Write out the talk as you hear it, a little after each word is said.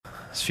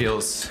This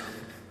feels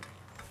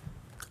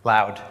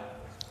loud.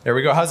 There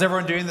we go. How's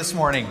everyone doing this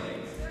morning?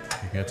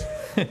 You're good.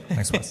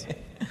 Thanks, Wes.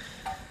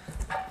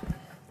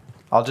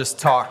 I'll just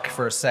talk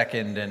for a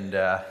second and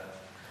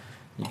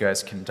you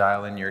guys can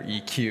dial in your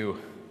EQ.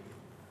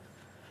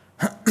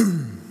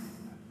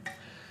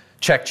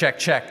 Check, check,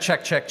 check,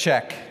 check, check,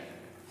 check.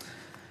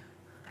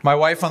 My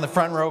wife on the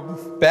front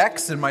row,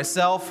 Bex, and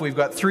myself, we've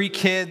got 3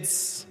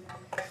 kids.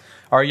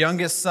 Our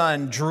youngest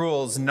son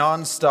drools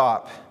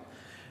nonstop.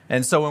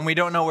 And so when we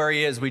don't know where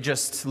he is, we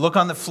just look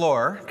on the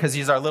floor, because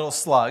he's our little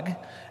slug,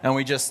 and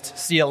we just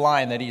see a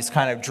line that he's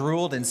kind of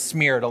drooled and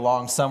smeared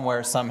along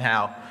somewhere,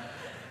 somehow.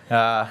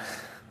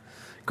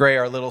 Gray,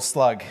 our little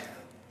slug.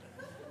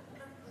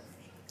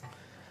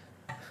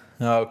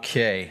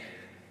 Okay.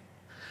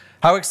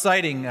 How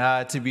exciting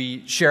to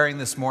be sharing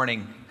this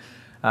morning.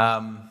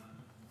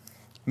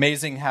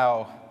 Amazing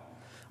how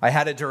I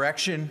had a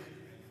direction.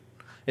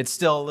 It's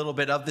still a little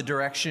bit of the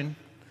direction.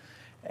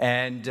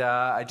 And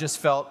I just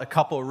felt a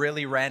couple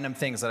really random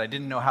things that I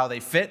didn't know how they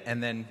fit.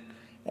 And then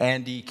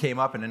Andy came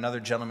up and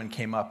another gentleman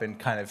came up and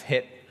kind of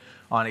hit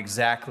on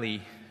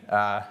exactly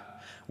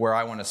where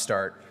I want to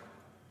start.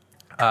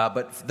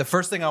 But the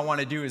first thing I want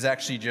to do is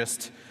actually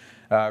just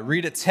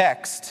read a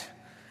text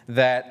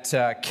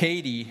that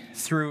Katie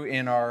threw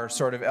in our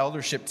sort of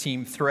eldership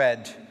team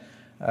thread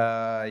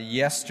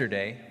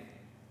yesterday.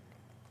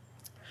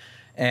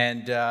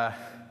 And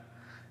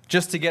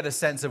just to get a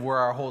sense of where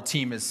our whole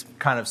team is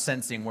kind of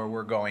sensing where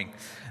we're going.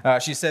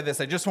 She said this: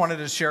 I just wanted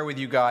to share with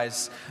you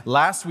guys,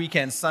 last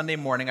weekend, Sunday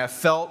morning, I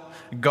felt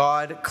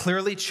God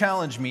clearly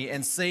challenge me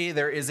and say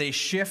there is a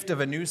shift of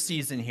a new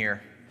season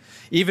here.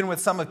 Even with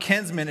some of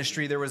Ken's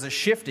ministry, there was a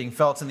shifting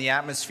felt in the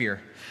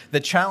atmosphere. The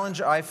challenge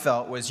I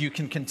felt was you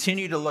can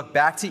continue to look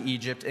back to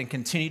Egypt and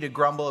continue to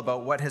grumble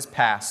about what has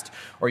passed,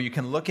 or you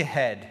can look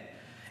ahead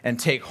and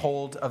take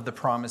hold of the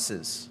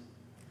promises.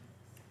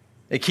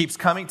 It keeps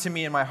coming to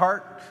me in my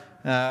heart,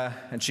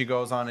 and she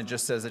goes on and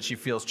just says that she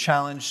feels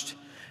challenged,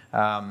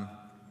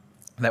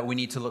 that we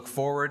need to look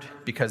forward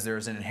because there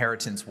is an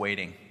inheritance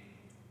waiting.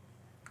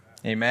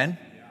 Amen?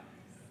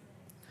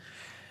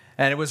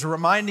 And it was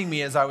reminding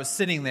me as I was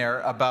sitting there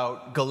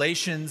about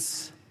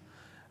Galatians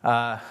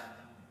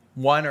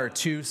 1 or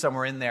 2,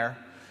 somewhere in there.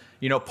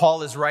 You know,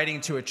 Paul is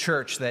writing to a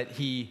church that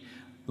he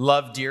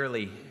loved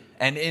dearly.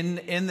 And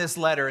in this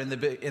letter,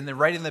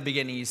 right in the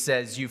beginning, he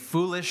says, "You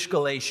foolish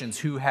Galatians,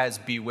 who has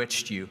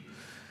bewitched you?"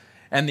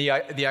 And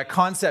the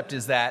concept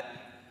is that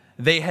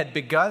they had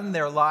begun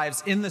their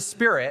lives in the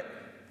Spirit,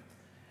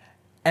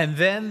 and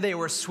then they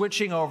were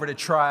switching over to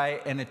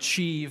try and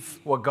achieve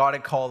what God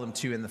had called them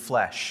to in the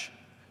flesh.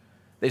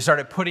 They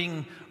started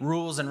putting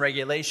rules and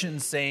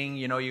regulations, saying,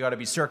 you know, you got to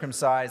be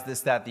circumcised,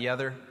 this, that, the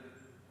other.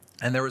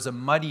 And there was a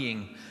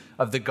muddying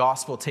of the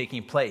gospel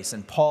taking place.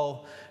 And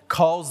Paul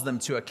calls them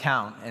to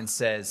account and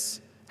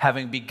says,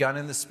 having begun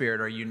in the Spirit,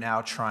 are you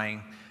now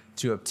trying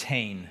to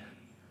obtain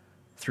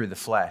through the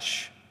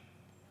flesh?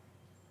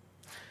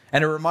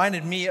 And it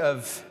reminded me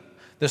of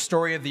the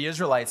story of the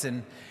Israelites.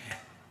 And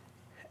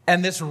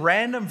this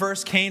random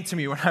verse came to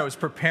me when I was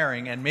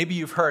preparing, and maybe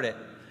you've heard it,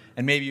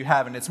 and maybe you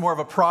haven't. It's more of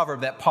a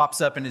proverb that pops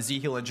up in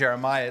Ezekiel and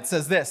Jeremiah. It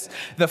says this: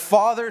 the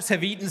fathers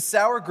have eaten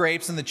sour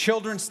grapes, and the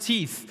children's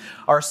teeth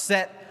are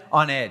set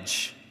on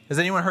edge. Has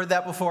anyone heard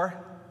that before?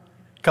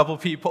 A couple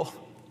people.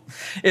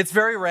 It's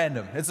very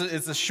random. It's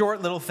a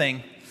short little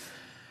thing.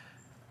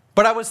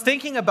 But I was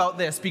thinking about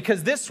this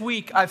because this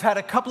week I've had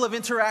a couple of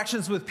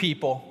interactions with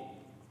people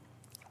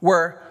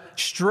where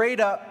straight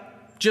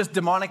up just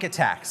demonic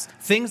attacks.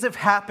 Things have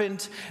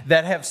happened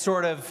that have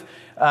sort of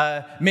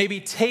maybe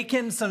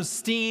taken some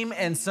steam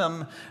and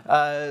some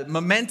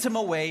momentum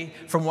away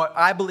from what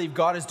I believe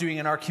God is doing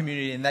in our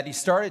community and that he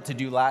started to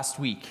do last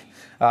week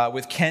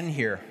with Ken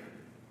here.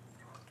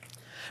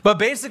 But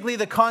basically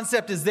the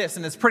concept is this,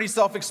 and it's pretty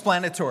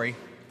self-explanatory.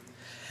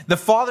 The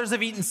fathers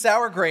have eaten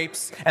sour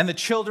grapes, and the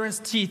children's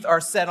teeth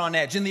are set on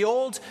edge. In the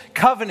old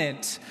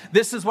covenant,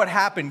 this is what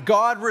happened.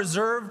 God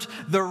reserved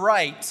the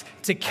right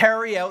to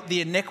carry out the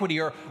iniquity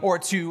or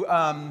to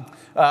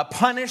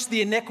punish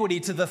the iniquity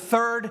to the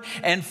 3rd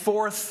and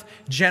 4th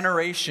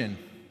generation.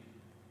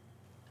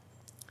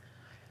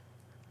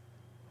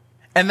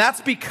 And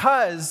that's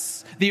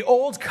because the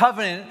old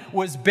covenant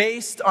was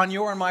based on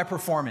your and my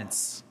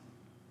performance.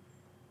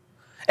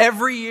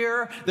 Every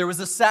year, there was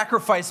a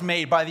sacrifice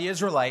made by the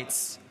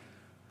Israelites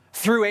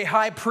through a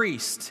high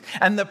priest.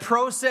 And the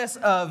process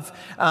of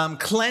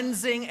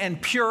cleansing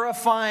and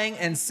purifying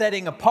and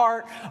setting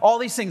apart, all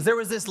these things, there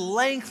was this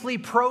lengthy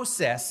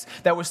process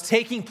that was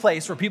taking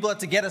place where people had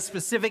to get a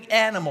specific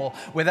animal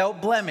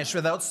without blemish,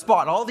 without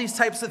spot, all these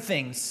types of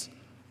things,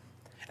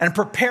 and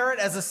prepare it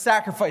as a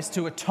sacrifice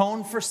to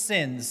atone for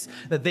sins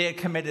that they had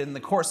committed in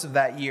the course of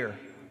that year.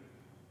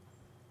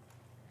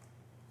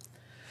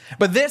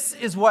 But this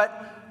is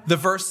what the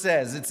verse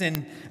says. It's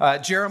in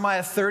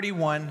Jeremiah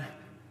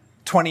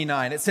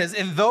 31:29. It says,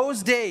 "In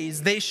those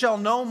days they shall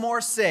no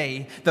more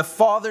say, the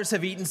fathers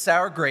have eaten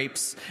sour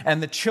grapes,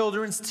 and the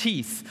children's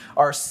teeth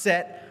are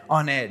set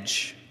on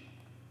edge."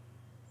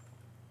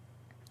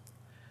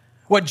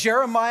 What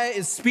Jeremiah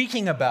is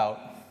speaking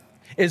about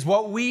is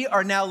what we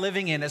are now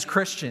living in as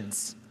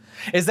Christians.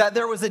 Is that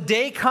there was a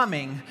day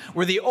coming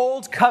where the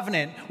old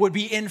covenant would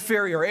be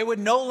inferior. It would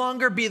no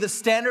longer be the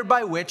standard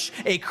by which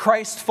a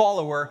Christ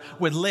follower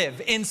would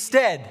live.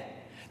 Instead,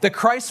 the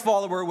Christ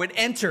follower would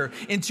enter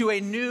into a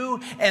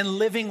new and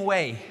living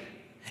way,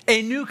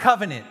 a new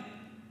covenant.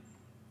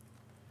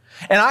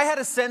 And I had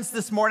a sense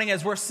this morning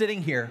as we're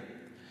sitting here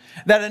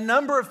that a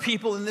number of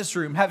people in this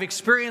room have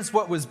experienced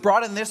what was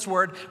brought in this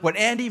word, what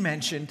Andy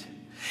mentioned,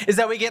 is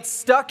that we get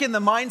stuck in the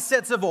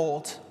mindsets of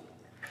old.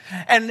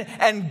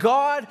 And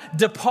God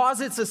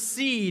deposits a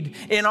seed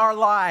in our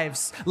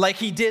lives like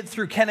he did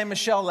through Ken and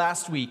Michelle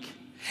last week.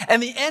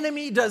 And the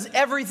enemy does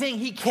everything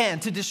he can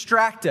to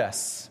distract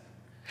us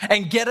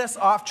and get us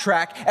off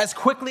track as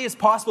quickly as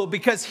possible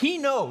because he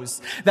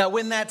knows that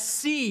when that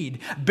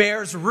seed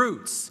bears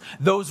roots,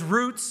 those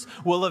roots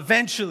will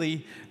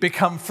eventually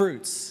become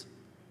fruits.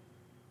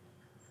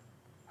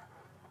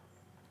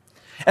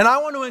 And I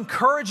want to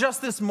encourage us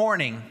this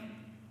morning.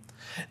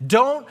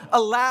 Don't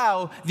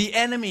allow the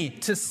enemy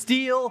to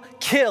steal,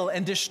 kill,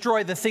 and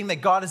destroy the thing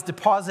that God has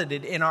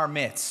deposited in our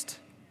midst.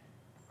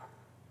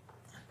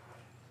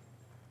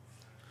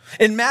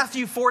 In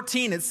Matthew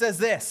 14, it says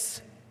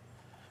this,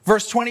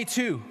 verse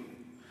 22,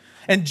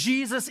 and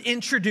Jesus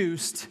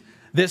introduced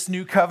this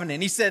new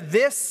covenant. He said,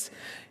 this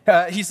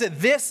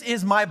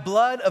is my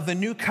blood of the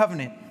new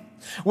covenant,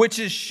 which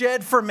is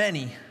shed for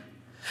many.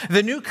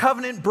 The new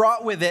covenant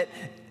brought with it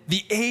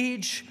the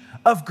age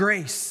of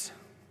grace.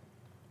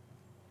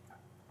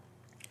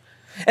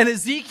 And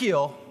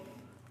Ezekiel,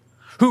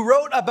 who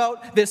wrote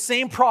about this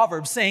same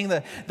proverb saying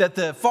that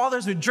the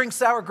fathers would drink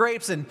sour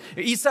grapes and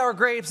eat sour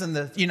grapes and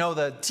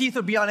the teeth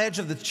would be on edge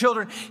of the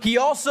children. He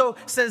also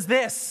says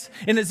this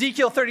in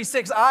Ezekiel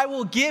 36, I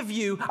will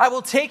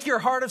take your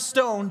heart of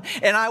stone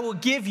and I will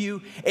give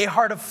you a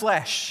heart of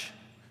flesh.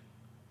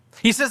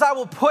 He says, I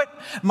will put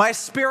my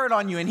spirit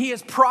on you. And he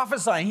is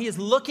prophesying. He is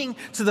looking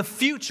to the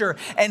future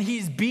and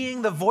he's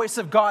being the voice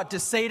of God to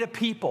say to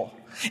people,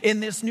 in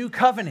this new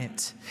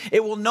covenant,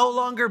 it will no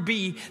longer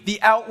be the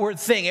outward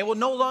thing. It will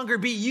no longer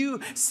be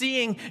you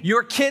seeing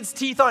your kid's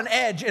teeth on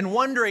edge and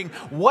wondering,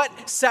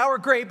 what sour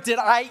grape did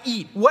I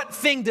eat? What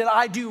thing did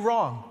I do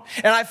wrong?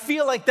 And I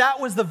feel like that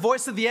was the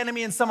voice of the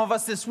enemy in some of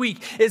us this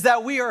week, is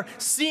that we are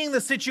seeing the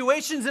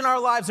situations in our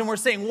lives and we're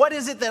saying, what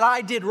is it that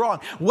I did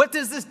wrong? What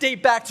does this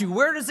date back to?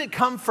 Where does it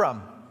come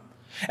from?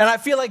 And I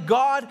feel like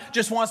God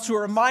just wants to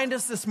remind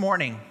us this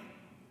morning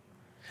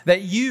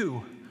that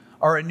you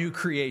are a new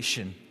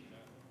creation.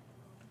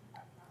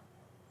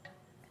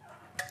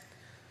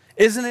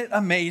 Isn't it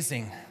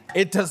amazing?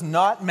 It does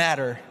not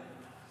matter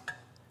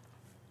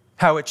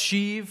how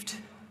achieved,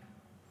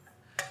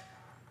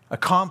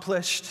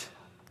 accomplished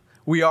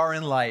we are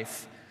in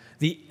life.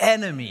 The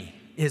enemy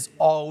is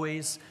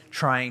always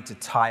trying to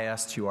tie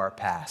us to our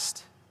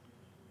past.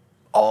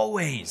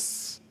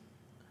 Always.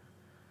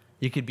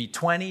 You could be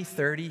 20,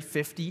 30,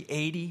 50,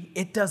 80.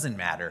 It doesn't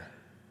matter.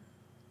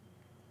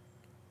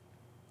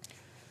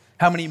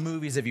 How many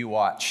movies have you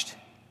watched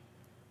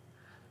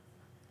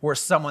where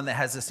someone that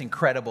has this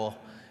incredible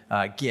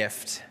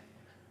gift,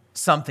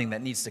 something that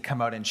needs to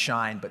come out and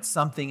shine, but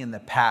something in the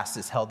past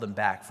has held them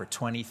back for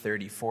 20,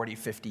 30, 40,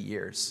 50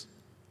 years?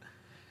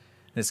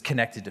 And it's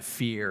connected to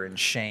fear and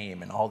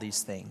shame and all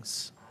these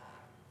things.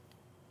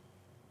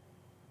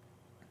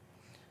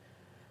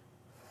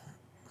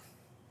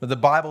 But the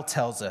Bible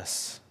tells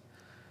us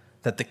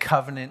that the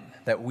covenant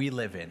that we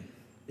live in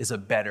is a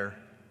better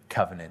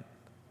covenant.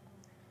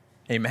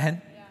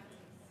 Amen?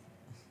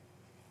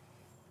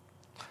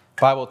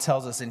 The Bible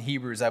tells us in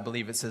Hebrews, I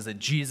believe it says that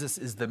Jesus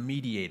is the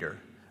mediator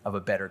of a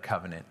better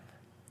covenant.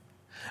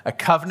 A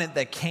covenant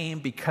that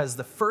came because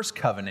the first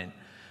covenant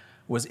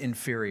was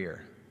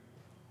inferior.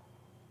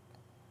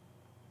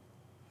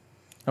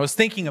 I was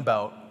thinking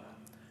about,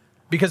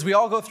 because we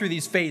all go through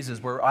these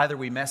phases where either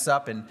we mess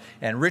up, and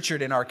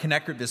Richard in our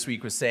Connect group this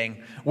week was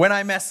saying, when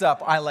I mess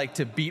up, I like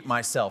to beat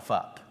myself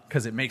up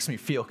because it makes me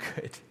feel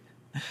good,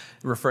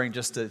 referring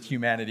just to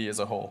humanity as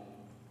a whole.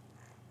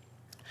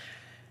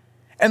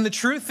 And the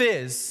truth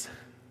is,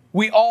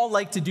 we all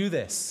like to do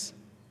this.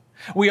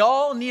 We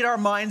all need our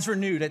minds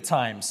renewed at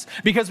times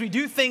because we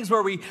do things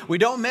where we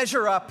don't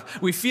measure up,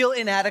 we feel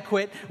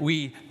inadequate,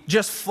 we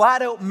just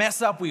flat out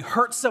mess up, we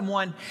hurt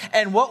someone,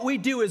 and what we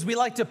do is we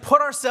like to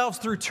put ourselves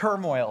through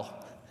turmoil.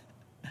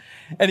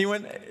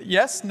 Anyone?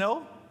 Yes?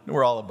 No?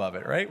 We're all above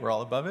it, right? We're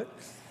all above it.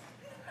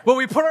 But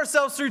we put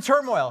ourselves through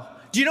turmoil.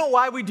 Do you know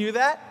why we do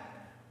that?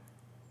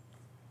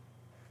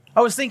 I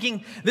was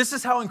thinking, this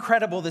is how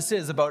incredible this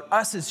is about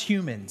us as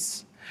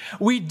humans.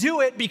 We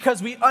do it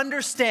because we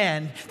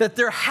understand that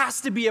there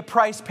has to be a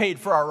price paid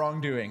for our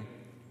wrongdoing.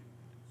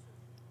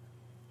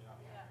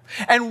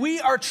 And we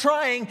are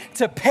trying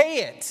to pay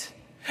it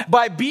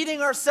by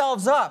beating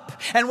ourselves up.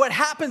 And what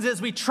happens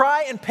is we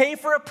try and pay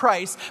for a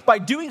price by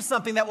doing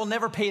something that will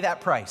never pay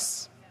that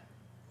price.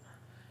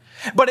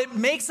 But it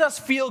makes us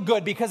feel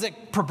good because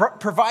it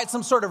provides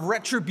some sort of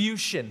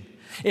retribution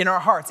in our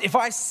hearts. If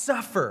I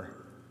suffer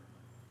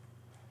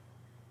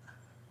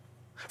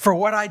for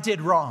what I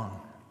did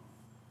wrong,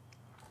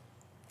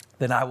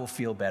 then I will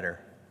feel better.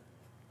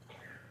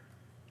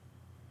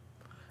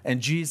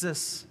 And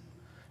Jesus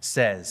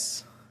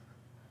says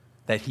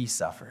that he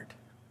suffered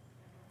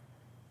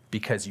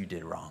because you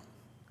did wrong,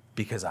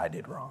 because I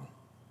did wrong.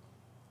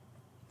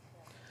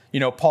 You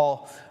know,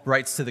 Paul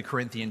writes to the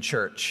Corinthian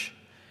church,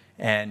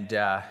 and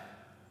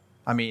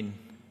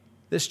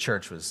this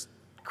church was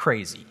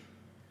crazy.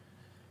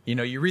 You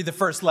know, you read the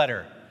first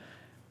letter,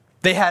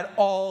 they had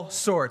all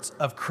sorts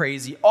of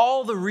crazy,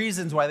 all the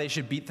reasons why they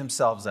should beat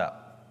themselves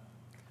up.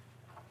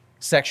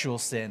 Sexual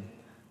sin.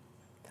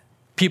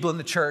 People in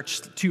the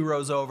church 2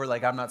 rows over,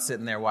 like, I'm not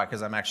sitting there. Why?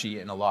 Because I'm actually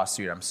in a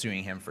lawsuit. I'm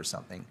suing him for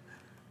something.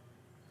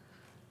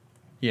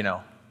 You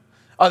know,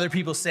 other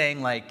people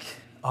saying like,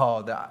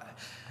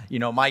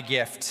 my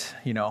gift,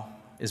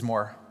 is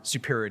more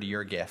superior to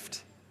your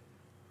gift.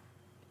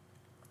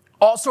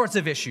 All sorts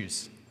of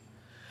issues.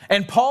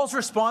 And Paul's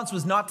response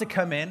was not to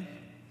come in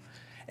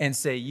and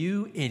say,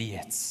 you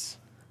idiots,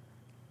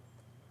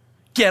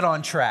 get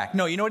on track.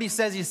 No, you know what he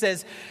says? He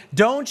says,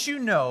 don't you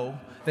know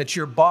that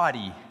your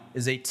body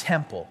is a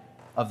temple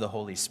of the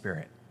Holy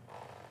Spirit?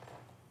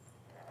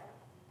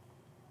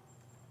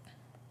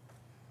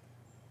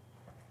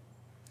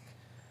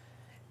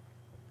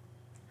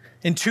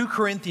 In 2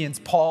 Corinthians,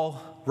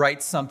 Paul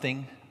writes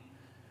something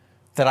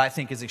that I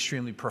think is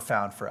extremely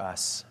profound for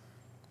us.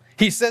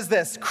 He says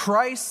this: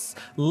 Christ's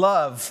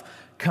love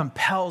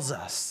compels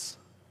us.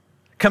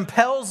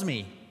 Compels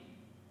me.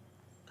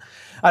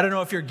 I don't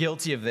know if you're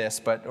guilty of this,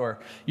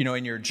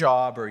 in your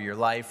job or your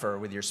life or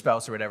with your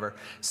spouse or whatever,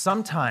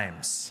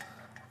 sometimes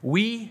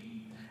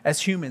we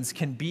as humans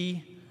can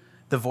be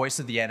the voice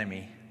of the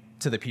enemy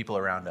to the people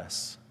around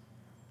us.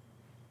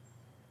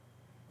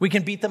 We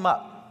can beat them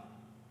up.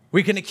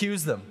 We can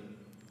accuse them.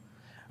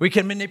 We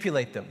can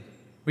manipulate them.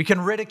 We can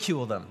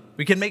ridicule them.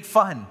 We can make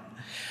fun.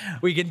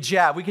 We can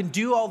jab. We can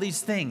do all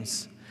these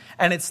things.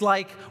 And it's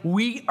like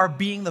we are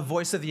being the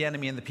voice of the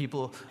enemy in the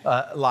people's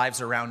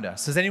lives around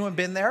us. Has anyone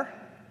been there?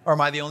 Or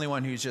am I the only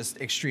one who's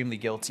just extremely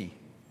guilty?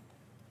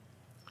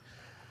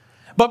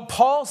 But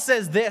Paul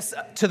says this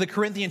to the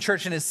Corinthian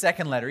church in his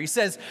second letter. He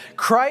says,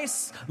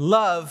 Christ's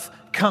love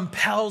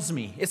compels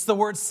me. It's the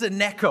word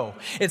syneko.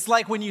 It's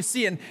like when you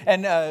see,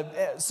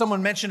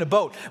 someone mentioned a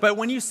boat, but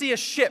when you see a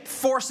ship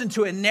forced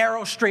into a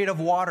narrow strait of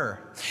water,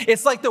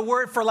 it's like the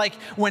word for like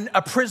when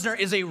a prisoner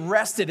is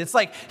arrested. It's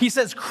like he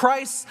says,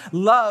 Christ's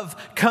love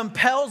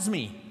compels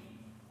me.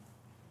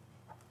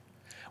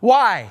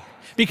 Why?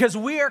 Because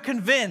we are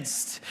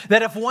convinced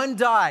that if one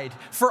died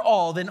for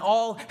all, then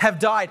all have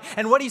died.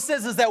 And what he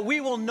says is that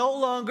we will no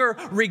longer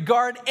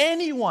regard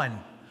anyone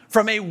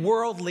from a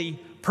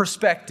worldly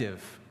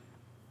perspective.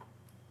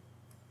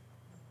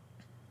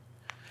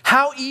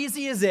 How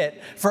easy is it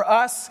for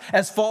us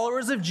as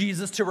followers of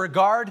Jesus to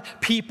regard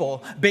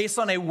people based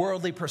on a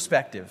worldly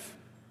perspective?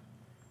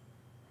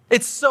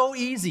 It's so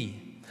easy.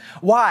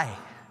 Why?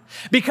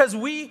 Because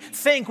we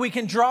think we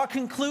can draw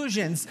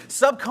conclusions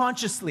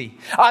subconsciously,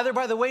 either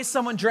by the way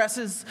someone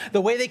dresses, the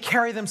way they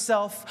carry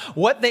themselves,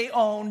 what they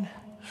own,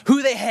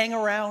 who they hang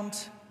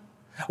around,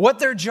 what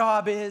their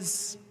job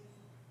is.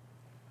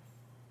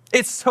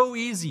 It's so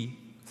easy.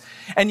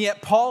 And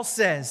yet Paul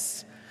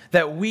says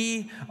that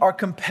we are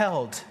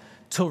compelled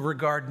to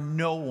regard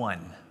no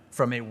one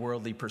from a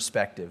worldly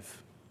perspective.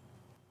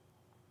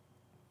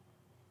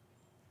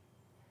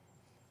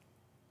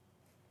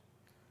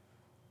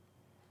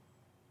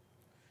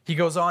 He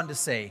goes on to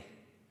say,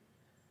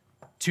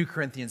 2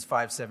 Corinthians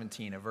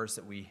 5:17, a verse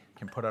that we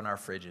can put on our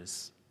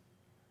fridges.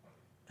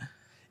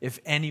 If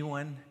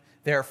anyone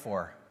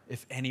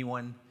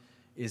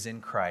is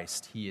in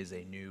Christ, he is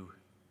a new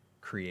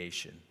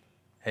creation.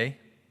 Hey?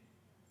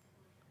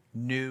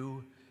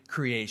 New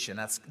creation.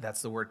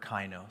 That's the word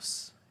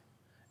kainos.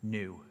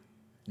 New.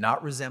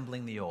 Not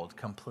resembling the old,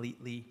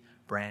 completely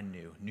brand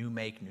new. New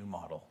make, new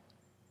model.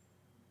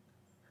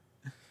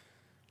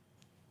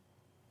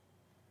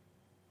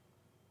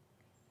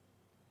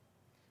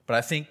 But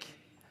I think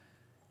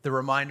the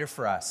reminder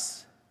for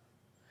us,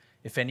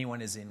 if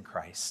anyone is in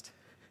Christ,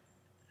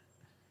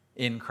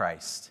 in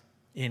Christ,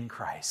 in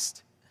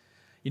Christ.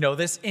 You know,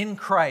 this in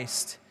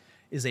Christ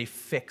is a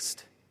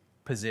fixed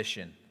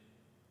position.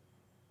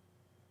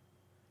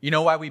 You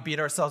know why we beat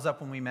ourselves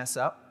up when we mess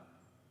up?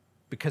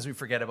 Because we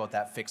forget about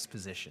that fixed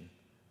position.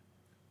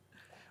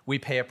 We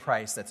pay a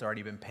price that's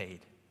already been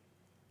paid.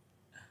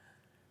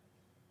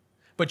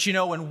 But you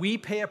know, when we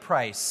pay a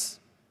price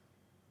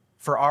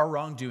for our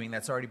wrongdoing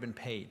that's already been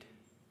paid,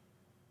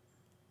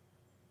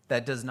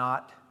 that does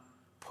not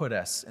put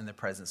us in the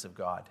presence of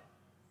God.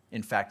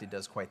 In fact, it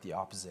does quite the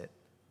opposite.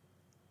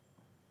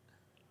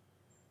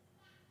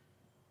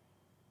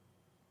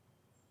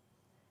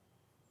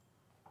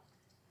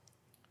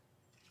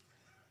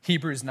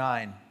 Hebrews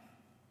 9,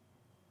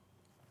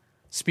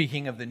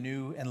 speaking of the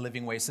new and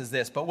living way, says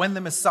this: But when the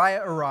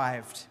Messiah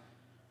arrived,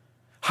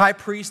 high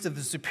priest of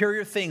the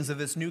superior things of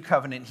this new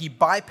covenant, he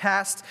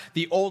bypassed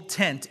the old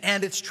tent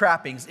and its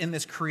trappings in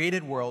this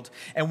created world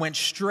and went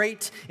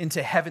straight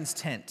into heaven's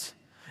tent,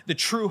 the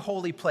true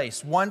holy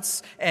place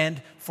once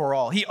and for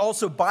all. He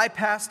also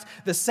bypassed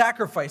the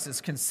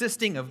sacrifices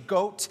consisting of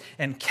goat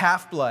and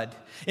calf blood,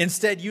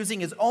 instead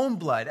using his own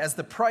blood as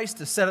the price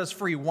to set us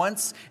free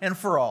once and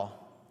for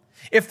all.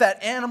 If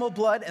that animal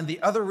blood and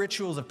the other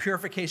rituals of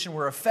purification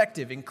were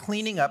effective in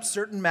cleaning up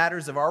certain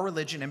matters of our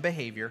religion and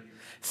behavior,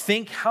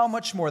 think how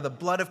much more the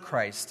blood of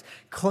Christ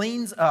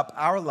cleans up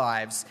our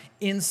lives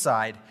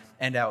inside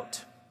and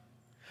out.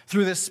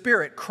 Through the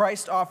Spirit,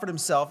 Christ offered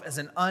himself as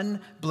an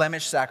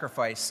unblemished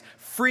sacrifice,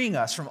 freeing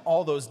us from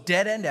all those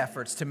dead-end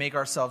efforts to make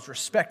ourselves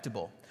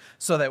respectable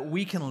so that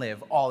we can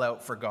live all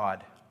out for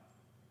God.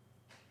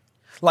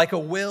 Like a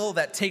will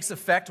that takes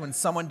effect when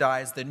someone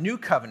dies, the new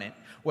covenant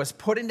was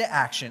put into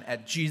action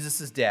at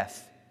Jesus'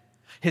 death.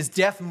 His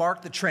death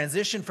marked the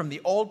transition from the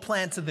old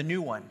plan to the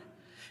new one,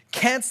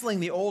 canceling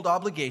the old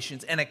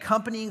obligations and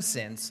accompanying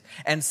sins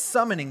and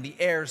summoning the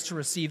heirs to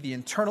receive the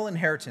eternal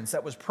inheritance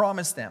that was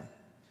promised them.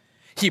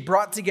 He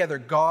brought together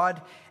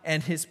God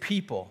and his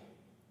people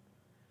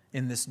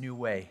in this new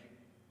way.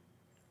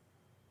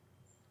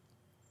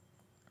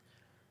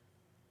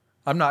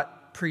 I'm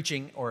not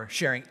preaching or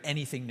sharing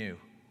anything new.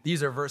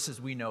 These are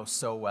verses we know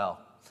so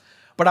well.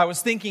 But I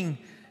was thinking,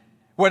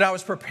 what I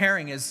was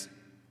preparing is,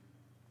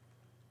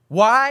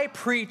 why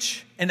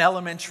preach an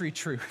elementary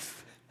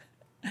truth?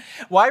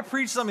 Why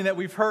preach something that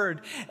we've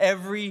heard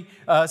every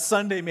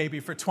Sunday maybe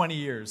for 20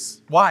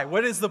 years? Why?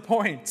 What is the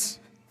point?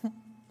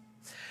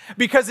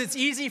 Because it's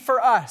easy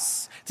for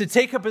us to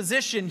take a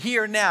position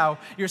here now.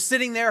 You're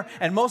sitting there,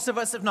 and most of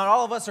us, if not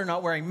all of us, are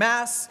not wearing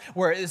masks,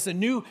 where it's a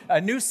new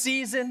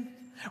season.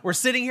 We're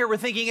sitting here, we're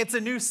thinking it's a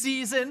new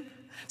season,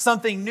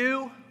 something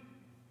new.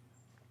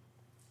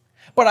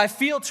 But I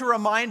feel to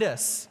remind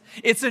us,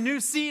 it's a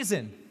new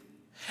season.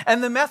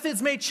 And the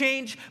methods may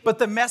change, but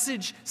the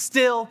message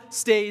still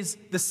stays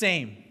the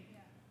same.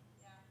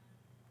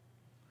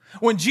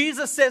 When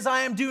Jesus says,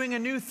 I am doing a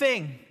new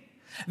thing,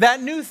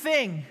 that new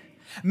thing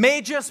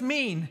may just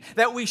mean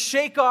that we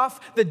shake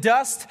off the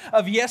dust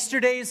of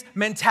yesterday's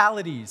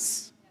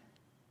mentalities.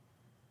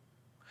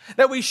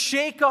 That we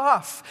shake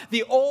off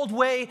the old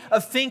way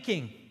of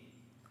thinking.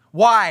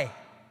 Why?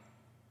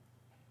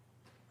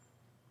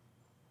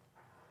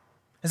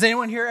 Has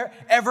anyone here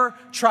ever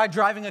tried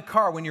driving a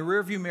car when your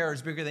rearview mirror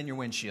is bigger than your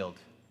windshield?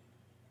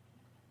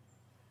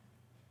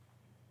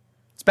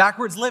 It's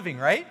backwards living,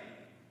 right?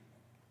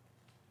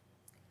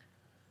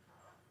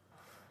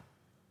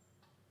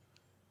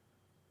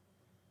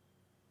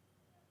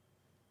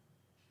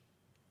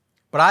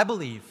 But I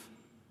believe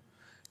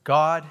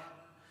God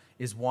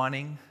is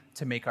wanting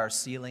to make our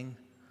ceiling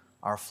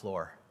our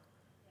floor.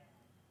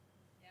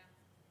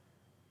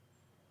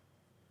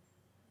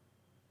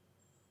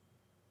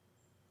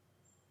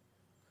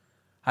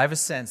 I have a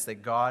sense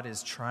that God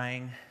is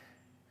trying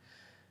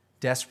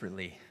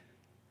desperately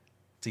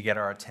to get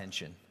our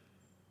attention.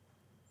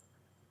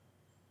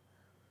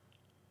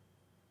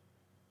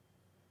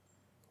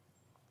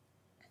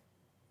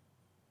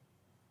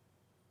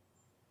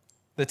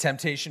 The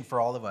temptation for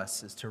all of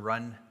us is to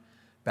run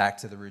back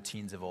to the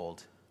routines of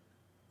old.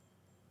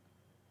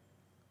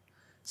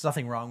 There's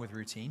nothing wrong with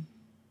routine.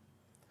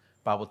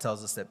 The Bible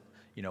tells us that,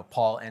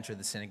 Paul entered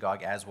the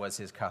synagogue as was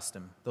his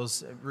custom.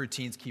 Those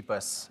routines keep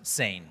us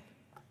sane.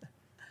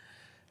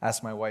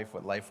 Ask my wife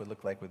what life would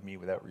look like with me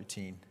without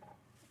routine.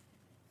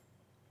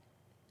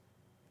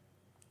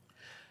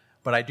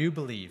 But I do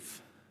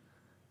believe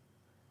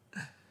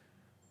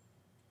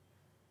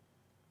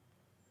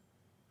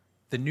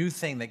the new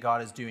thing that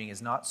God is doing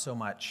is not so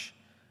much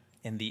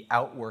in the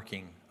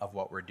outworking of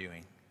what we're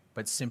doing,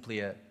 but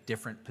simply a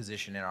different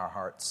position in our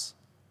hearts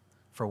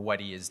for what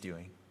he is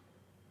doing.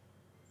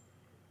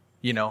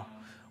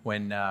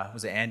 When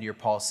was it Andy or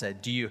Paul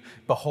said,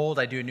 behold,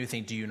 I do a new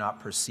thing, do you not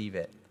perceive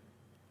it?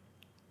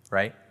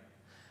 Right?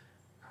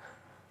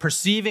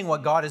 Perceiving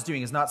what God is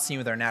doing is not seen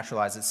with our natural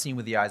eyes, it's seen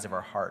with the eyes of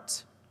our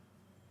hearts.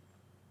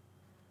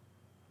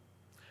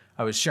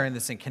 I was sharing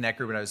this in Connect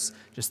Group, and I was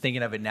just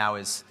thinking of it now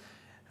as,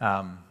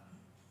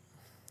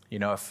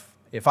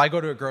 if I go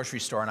to a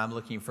grocery store and I'm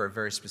looking for a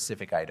very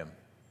specific item,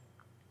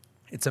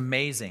 it's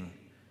amazing.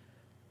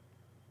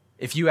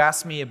 If you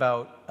ask me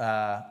about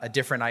a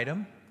different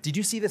item, did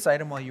you see this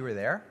item while you were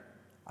there?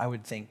 I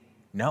would think,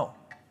 no,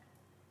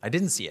 I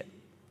didn't see it.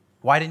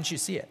 Why didn't you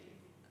see it?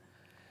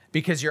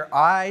 Because your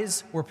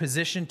eyes were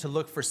positioned to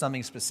look for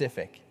something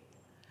specific.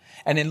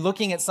 And in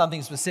looking at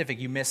something specific,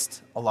 you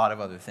missed a lot of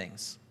other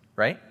things,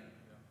 right?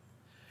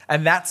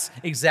 And that's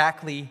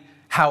exactly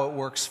how it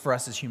works for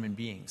us as human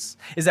beings,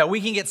 is that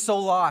we can get so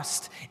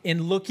lost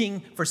in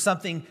looking for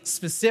something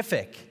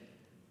specific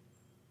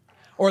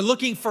or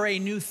looking for a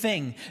new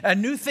thing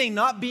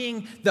not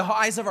being the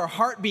eyes of our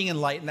heart being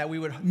enlightened, that we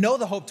would know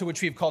the hope to which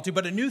we have called to,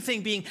 but a new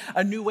thing being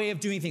a new way of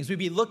doing things. We'd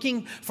be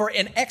looking for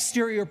an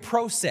exterior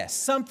process,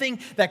 something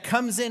that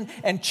comes in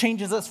and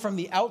changes us from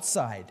the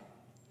outside.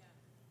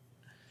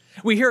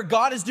 We hear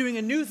God is doing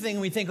a new thing,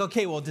 and we think,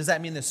 okay, well, does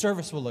that mean the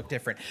service will look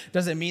different?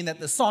 Does it mean that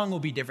the song will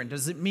be different?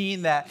 Does it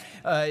mean that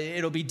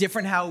it'll be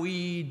different how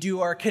we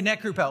do our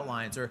connect group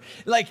outlines? Or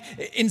like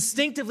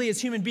instinctively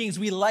as human beings,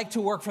 we like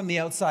to work from the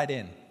outside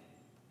in.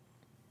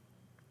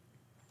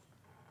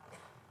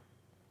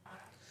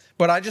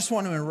 But I just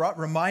want to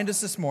remind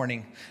us this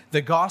morning,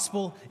 the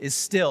gospel is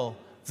still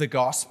the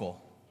gospel.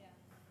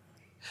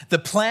 The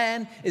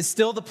plan is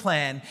still the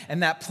plan,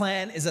 and that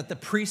plan is that the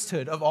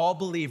priesthood of all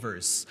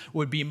believers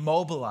would be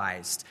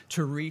mobilized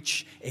to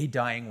reach a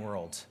dying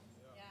world.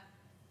 Yeah.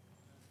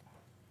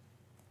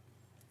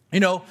 You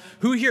know,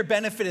 who here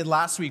benefited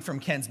last week from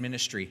Ken's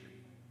ministry?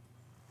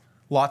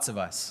 Lots of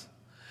us.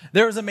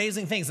 There was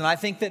amazing things, and I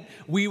think that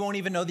we won't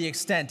even know the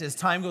extent. As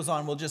time goes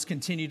on, we'll just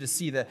continue to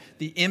see the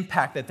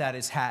impact that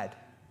has had.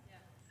 Yeah.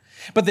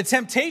 But the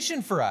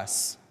temptation for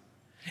us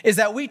is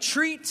that we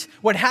treat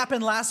what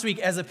happened last week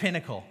as a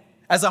pinnacle,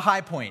 as a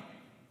high point.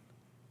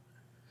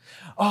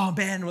 Oh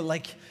man,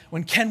 like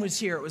when Ken was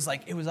here, it was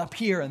up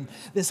here and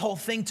this whole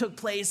thing took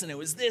place and it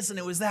was this and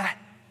it was that.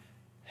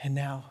 And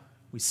now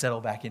we settle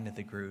back into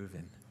the groove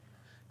and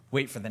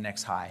wait for the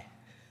next high.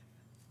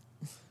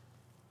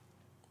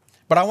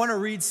 But I want to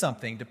read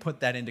something to put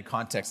that into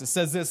context. It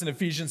says this in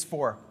Ephesians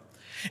 4.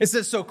 It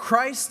says, so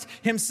Christ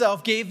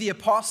himself gave the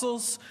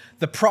apostles,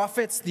 the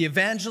prophets, the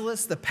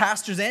evangelists, the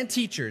pastors, and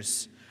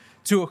teachers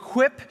to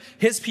equip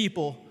his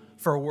people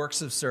for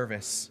works of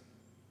service,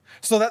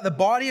 so that the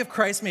body of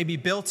Christ may be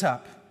built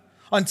up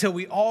until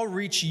we all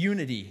reach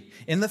unity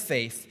in the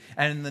faith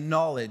and in the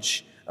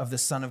knowledge of the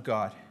Son of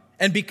God,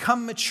 and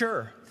become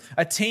mature,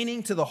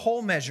 attaining to the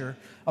whole measure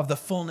of the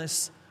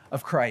fullness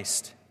of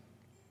Christ.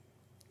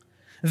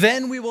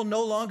 Then we will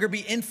no longer be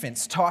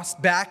infants tossed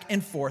back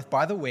and forth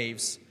by the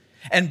waves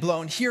and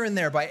blown here and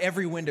there by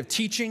every wind of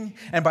teaching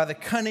and by the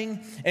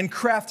cunning and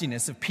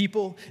craftiness of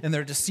people and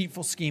their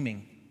deceitful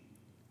scheming.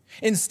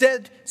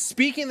 Instead,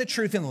 speaking the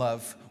truth in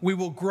love, we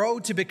will grow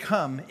to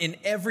become, in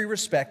every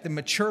respect, the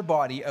mature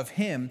body of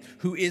him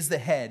who is the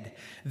head,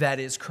 that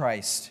is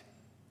Christ.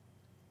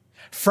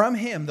 From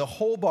him, the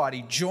whole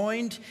body,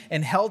 joined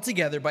and held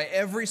together by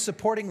every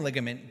supporting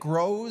ligament,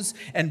 grows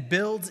and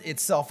builds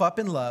itself up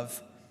in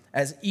love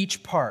as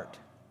each part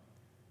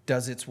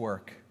does its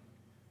work.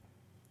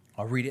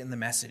 I'll read it in the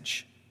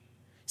Message.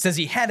 It says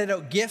he handed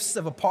out gifts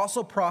of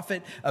apostle,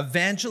 prophet,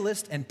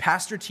 evangelist, and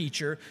pastor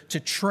teacher to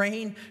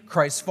train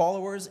Christ's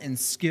followers in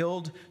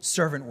skilled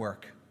servant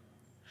work,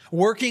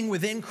 working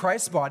within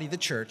Christ's body, the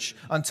church,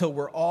 until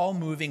we're all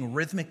moving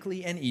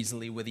rhythmically and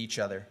easily with each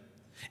other,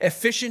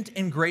 efficient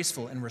and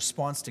graceful in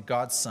response to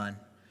God's Son,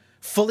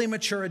 fully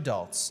mature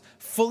adults,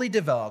 fully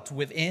developed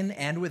within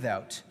and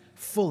without,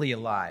 fully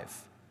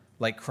alive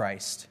like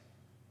Christ.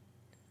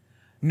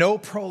 No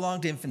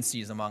prolonged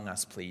infancies among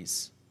us,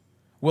 please.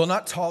 We'll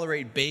not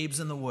tolerate babes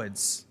in the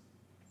woods,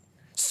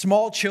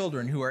 small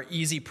children who are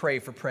easy prey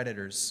for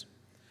predators.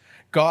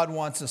 God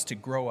wants us to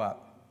grow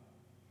up,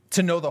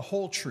 to know the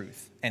whole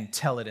truth and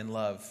tell it in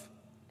love.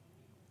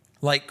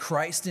 Like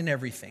Christ in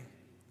everything,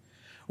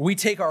 we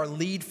take our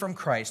lead from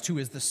Christ, who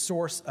is the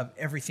source of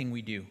everything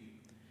we do.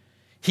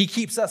 He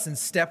keeps us in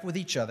step with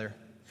each other.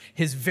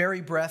 His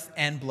very breath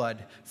and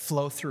blood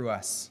flow through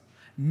us,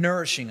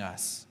 nourishing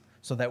us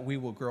so that we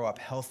will grow up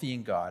healthy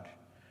in God,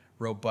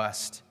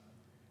 robust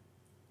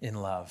in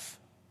love.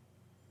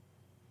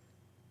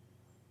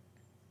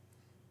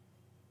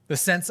 The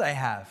sense I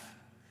have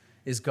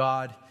is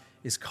God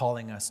is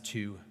calling us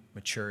to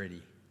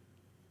maturity.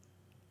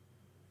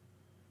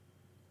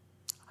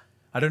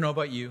 I don't know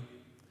about you,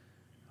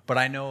 but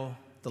I know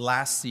the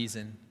last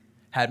season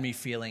had me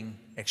feeling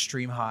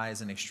extreme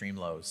highs and extreme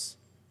lows.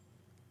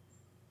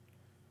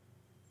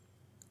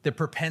 The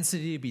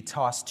propensity to be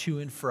tossed to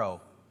and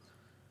fro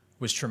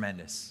was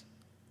tremendous.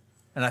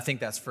 And I think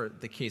that's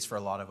the case for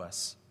a lot of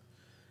us.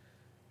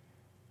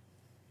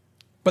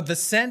 But the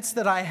sense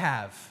that I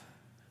have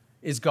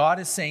is God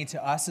is saying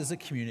to us as a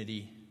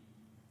community,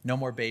 no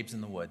more babes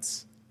in the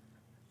woods.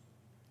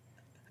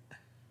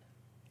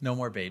 No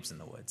more babes in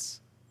the woods.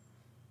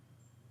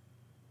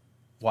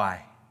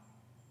 Why?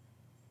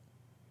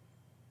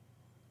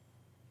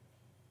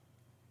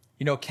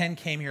 You know, Ken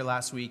came here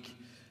last week,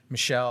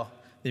 Michelle,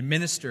 they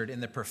ministered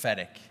in the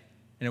prophetic,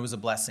 and it was a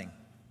blessing.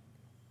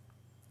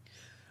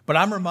 But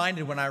I'm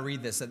reminded when I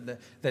read this that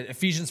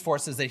Ephesians 4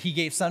 says that he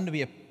gave some to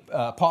be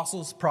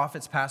apostles,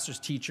 prophets, pastors,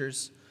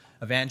 teachers,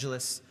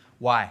 evangelists.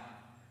 Why?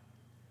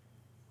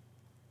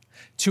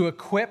 To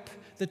equip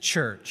the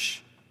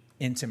church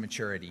into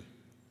maturity.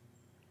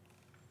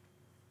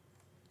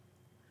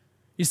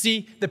 You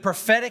see, the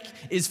prophetic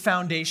is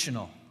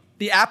foundational.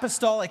 The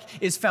apostolic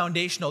is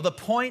foundational. The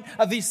point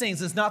of these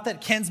things is not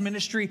that Ken's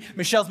ministry,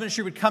 Michelle's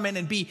ministry would come in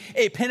and be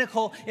a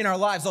pinnacle in our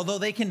lives, although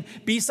they can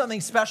be something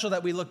special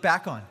that we look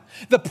back on.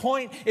 The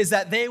point is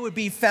that they would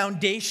be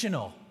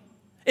foundational.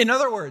 In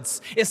other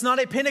words, it's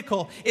not a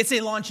pinnacle, it's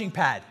a launching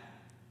pad.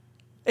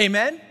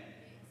 Amen?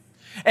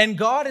 And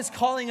God is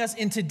calling us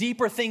into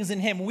deeper things in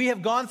Him. We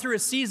have gone through a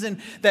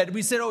season that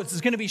we said, oh, it's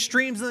going to be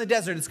streams in the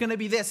desert. It's going to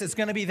be this. It's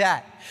going to be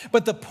that.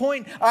 But the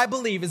point, I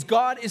believe, is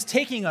God is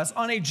taking us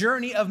on a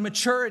journey of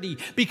maturity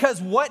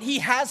because what He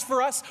has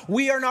for us,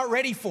 we are not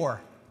ready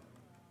for.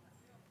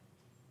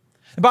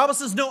 The Bible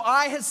says, no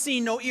eye has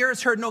seen, no ear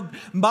has heard, no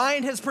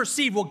mind has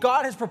perceived what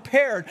God has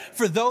prepared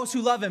for those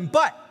who love Him.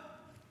 But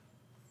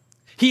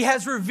He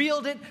has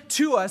revealed it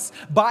to us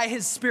by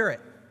His Spirit.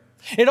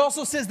 It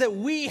also says that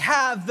we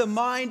have the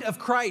mind of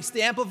Christ.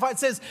 The Amplified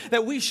says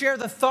that we share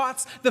the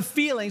thoughts, the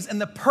feelings,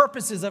 and the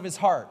purposes of His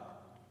heart.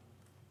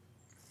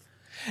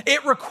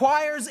 It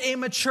requires a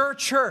mature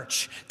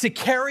church to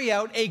carry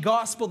out a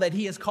gospel that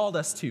He has called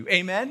us to.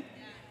 Amen?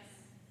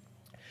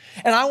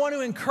 And I want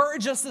to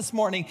encourage us this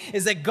morning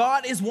is that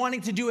God is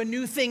wanting to do a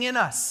new thing in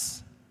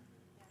us.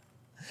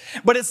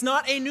 But it's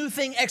not a new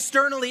thing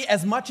externally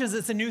as much as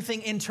it's a new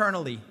thing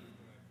internally.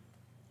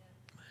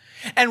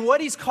 And what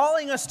He's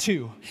calling us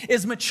to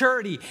is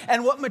maturity.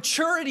 And what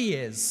maturity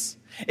is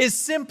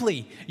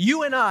simply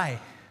you and I,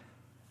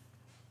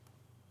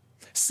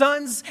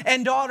 sons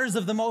and daughters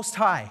of the Most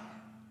High,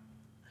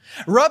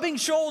 rubbing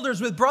shoulders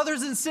with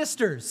brothers and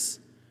sisters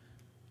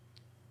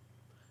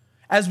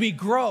as we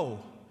grow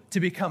to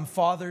become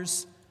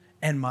fathers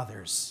and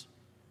mothers.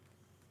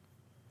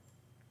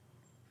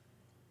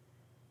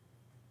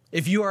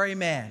 If you are a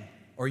man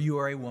or you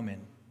are a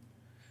woman,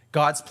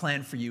 God's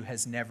plan for you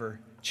has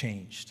never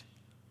changed.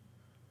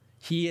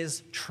 He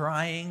is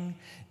trying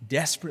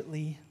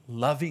desperately,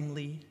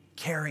 lovingly,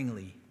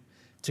 caringly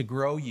to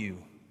grow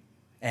you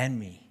and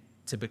me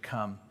to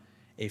become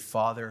a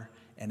father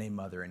and a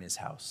mother in His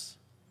house.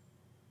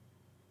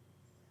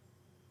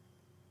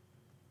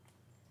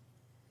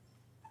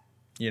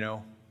 You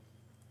know,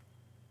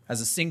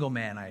 as a single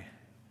man, I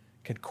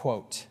could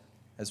quote,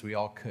 as we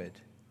all could,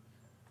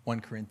 1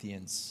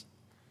 Corinthians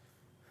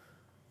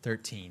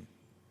 13.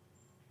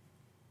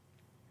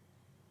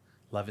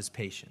 Love is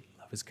patient,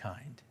 love is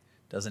kind,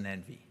 doesn't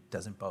envy,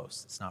 doesn't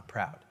boast, it's not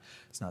proud,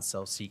 it's not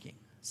self-seeking,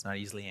 it's not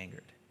easily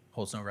angered,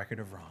 holds no record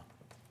of wrong,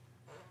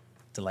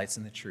 delights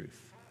in the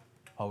truth,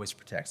 always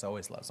protects,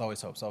 always loves,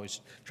 always hopes,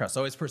 always trusts,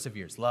 always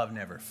perseveres. Love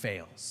never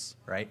fails,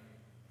 right?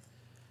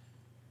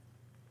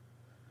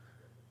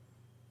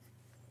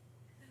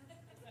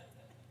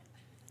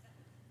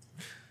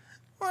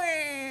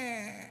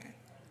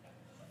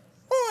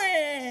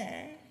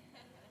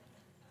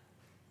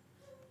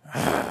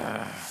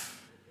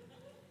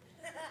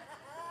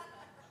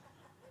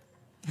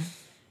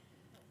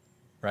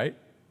 Right?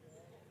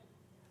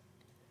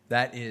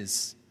 That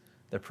is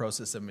the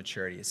process of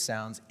maturity. It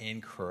sounds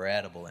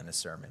incredible in a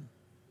sermon.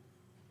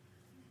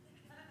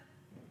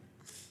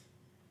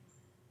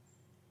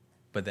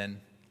 But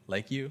then,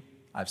 like you,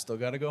 I've still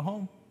got to go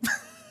home.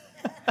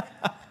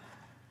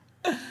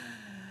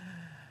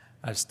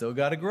 I've still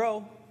got to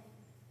grow.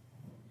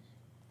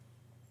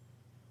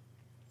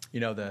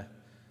 You know, the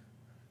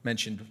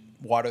mentioned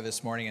water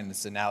this morning, and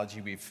this analogy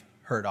we've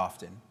heard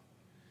often.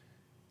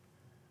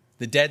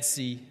 The Dead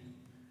Sea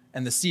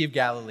and the Sea of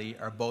Galilee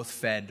are both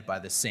fed by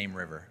the same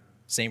river,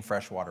 same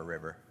freshwater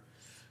river.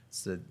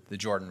 It's the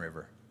Jordan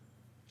River.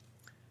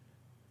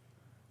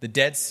 The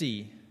Dead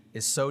Sea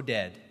is so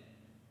dead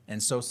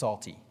and so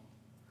salty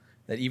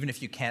that even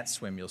if you can't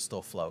swim, you'll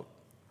still float.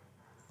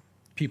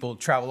 People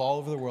travel all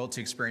over the world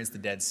to experience the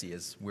Dead Sea,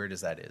 as weird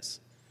as that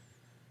is.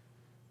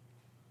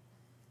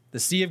 The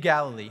Sea of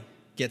Galilee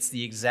gets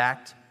the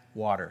exact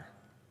water,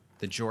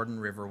 the Jordan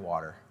River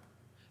water.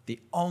 The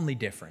only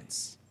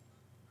difference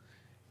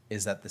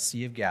is that the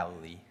Sea of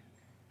Galilee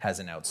has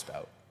an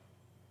outspout.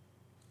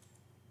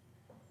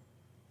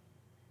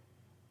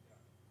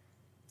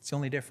 It's the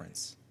only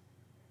difference.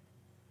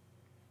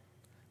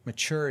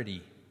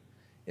 Maturity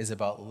is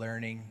about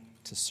learning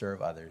to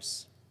serve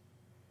others.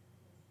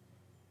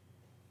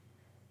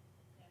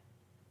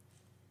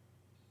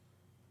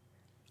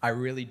 I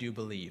really do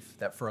believe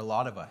that for a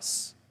lot of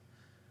us,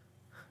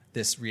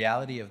 this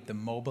reality of the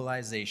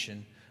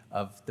mobilization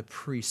of the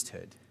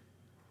priesthood,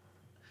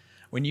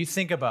 when you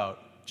think about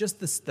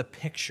just the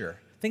picture,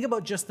 think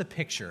about just the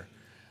picture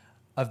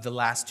of the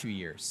last 2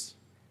 years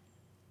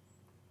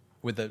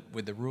with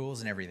the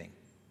rules and everything,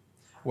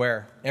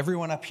 where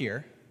everyone up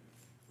here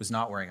was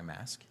not wearing a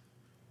mask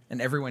and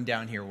everyone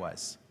down here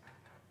was.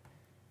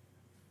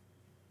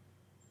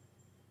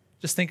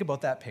 Just think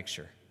about that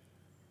picture.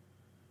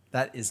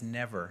 That is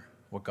never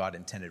what God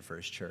intended for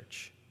His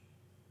church.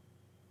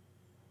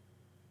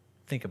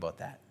 Think about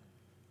that.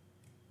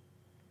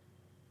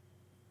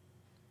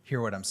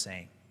 Hear what I'm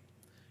saying.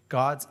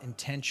 God's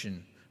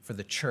intention for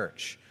the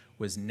church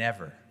was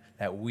never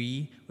that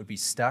we would be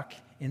stuck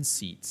in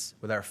seats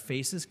with our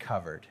faces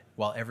covered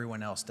while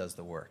everyone else does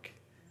the work.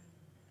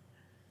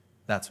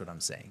 That's what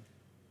I'm saying.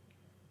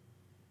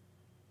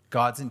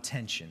 God's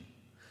intention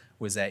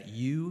was that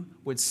you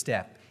would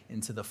step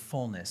into the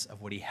fullness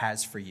of what He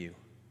has for you,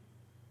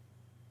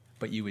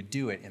 but you would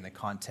do it in the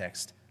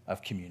context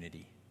of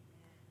community.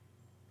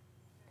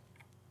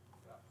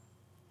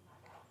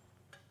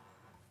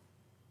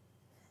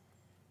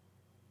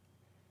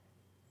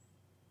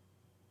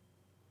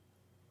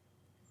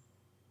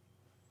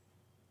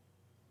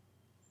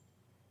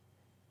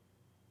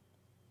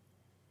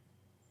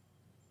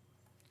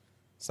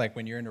 It's like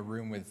when you're in a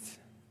room with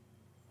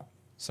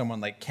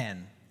someone like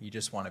Ken, you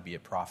just want to be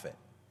a prophet.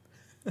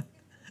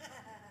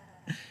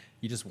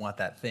 You just want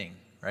that thing,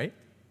 right?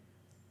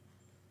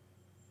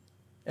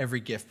 Every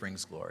gift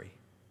brings glory.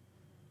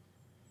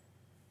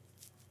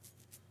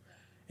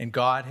 And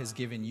God has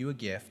given you a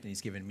gift, and he's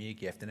given me a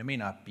gift, and it may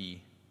not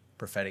be a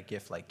prophetic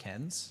gift like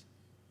Ken's,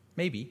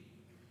 maybe,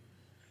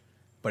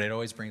 but it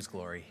always brings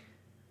glory.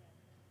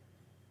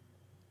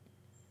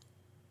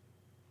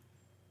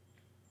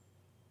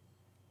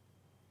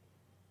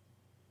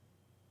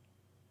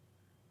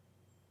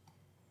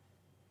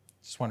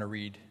 Just want to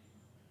read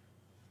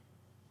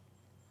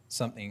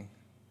something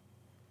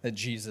that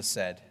Jesus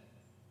said.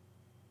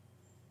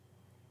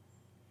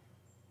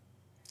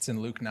 It's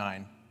in Luke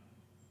 9.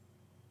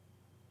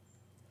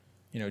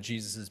 You know,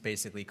 Jesus is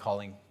basically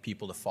calling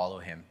people to follow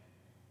him.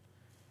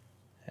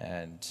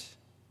 And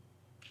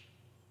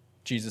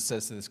Jesus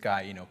says to this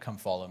guy, you know, come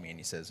follow me. And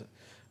he says,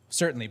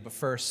 certainly, but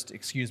first,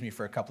 excuse me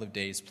for a couple of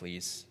days,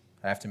 please.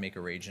 I have to make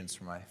arrangements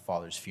for my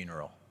father's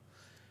funeral.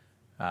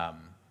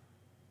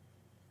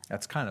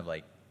 That's kind of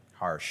like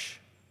harsh.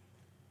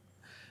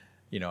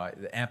 You know,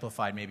 the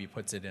Amplified maybe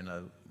puts it in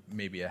a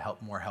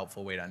more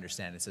helpful way to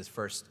understand. It says,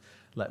 first,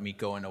 let me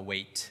go and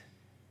await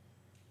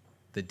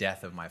the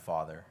death of my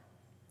father.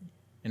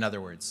 In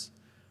other words,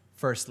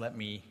 first let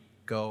me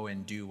go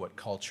and do what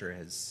culture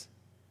has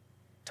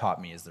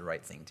taught me is the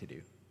right thing to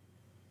do.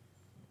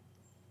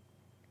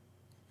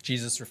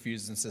 Jesus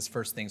refuses and says,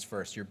 first things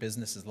first, your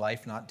business is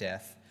life, not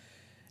death,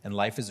 and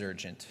life is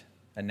urgent.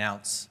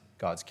 Announce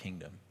God's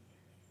kingdom.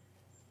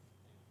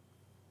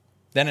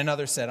 Then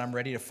another said, I'm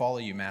ready to follow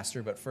you,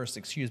 Master, but first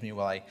excuse me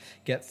while I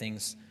get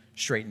things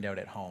straightened out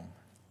at home.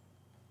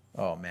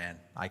 Oh man,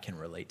 I can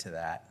relate to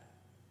that.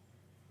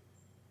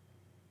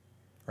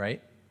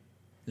 Right?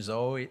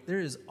 There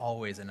is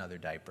always another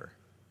diaper.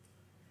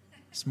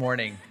 This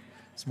morning,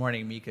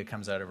 Mika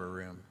comes out of her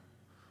room.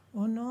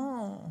 Oh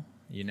no.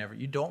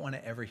 You don't want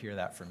to ever hear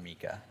that from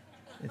Mika.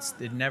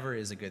 It never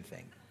is a good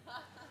thing.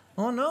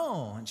 Oh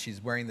no. And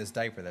she's wearing this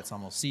diaper that's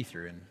almost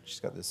see-through, and she's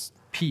got this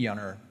pee on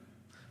her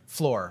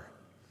floor.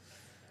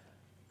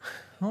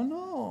 Oh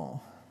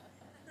no.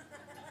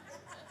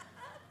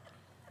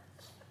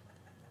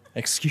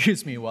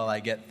 Excuse me while I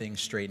get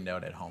things straightened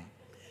out at home.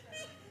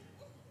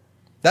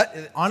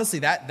 That honestly,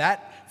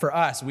 that for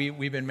us,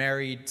 we've been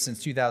married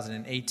since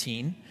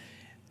 2018.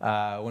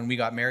 When we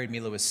got married,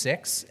 Mila was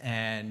 6,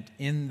 and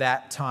in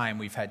that time,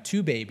 we've had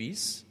 2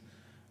 babies.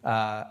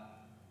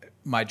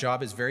 My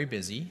job is very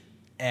busy,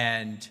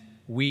 and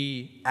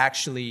we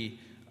actually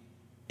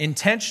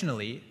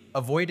intentionally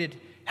avoided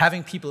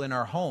having people in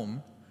our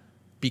home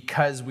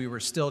because we were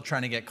still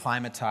trying to get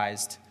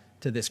climatized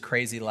to this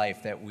crazy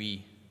life that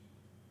we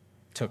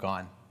took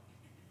on.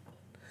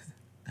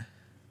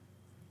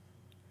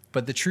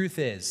 But the truth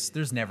is,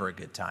 there's never a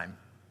good time.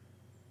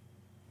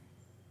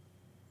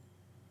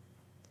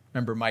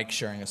 Remember Mike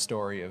sharing a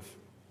story of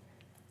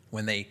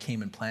when they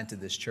came and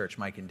planted this church,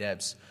 Mike and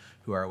Debs,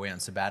 who are away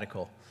on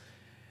sabbatical.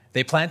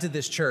 They planted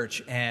this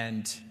church,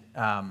 and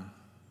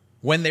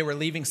when they were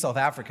leaving South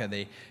Africa,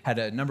 they had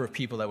a number of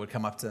people that would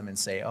come up to them and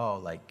say,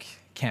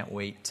 can't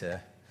wait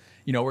to,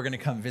 we're going to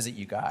come visit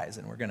you guys,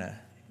 and we're going to,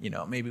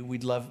 maybe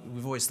we've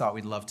always thought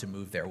we'd love to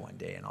move there one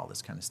day and all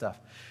this kind of stuff.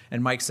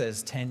 And Mike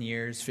says 10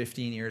 years,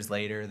 15 years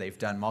later, they've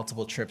done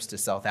multiple trips to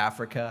South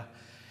Africa,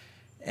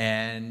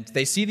 and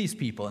they see these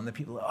people, and the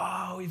people,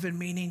 we've been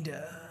meaning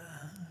to.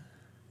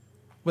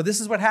 Well,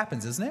 this is what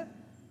happens, isn't it?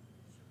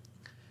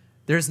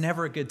 There's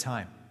never a good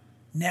time.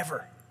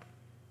 Never.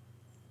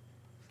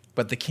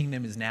 But the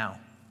kingdom is now.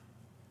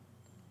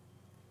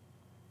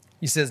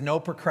 He says, no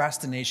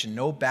procrastination,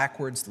 no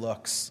backwards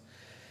looks.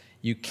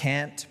 You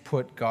can't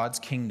put God's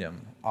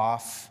kingdom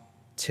off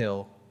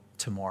till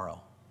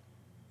tomorrow.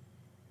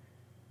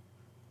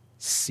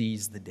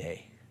 Seize the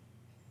day.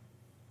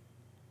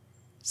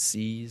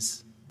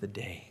 Seize the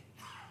day.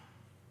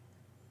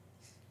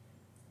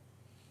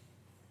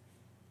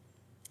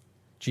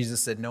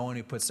 Jesus said, no one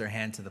who puts their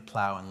hand to the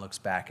plow and looks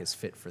back is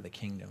fit for the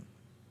kingdom.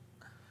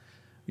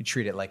 We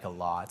treat it like a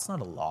law. It's not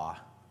a law.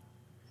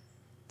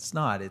 It's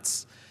not.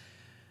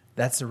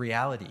 That's a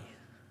reality.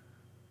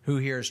 Who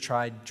here has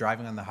tried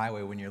driving on the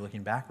highway when you're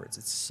looking backwards?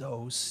 It's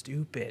so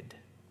stupid.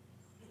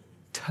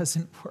 It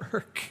doesn't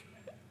work.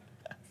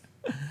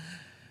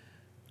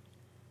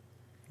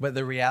 But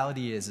the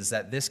reality is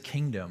that this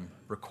kingdom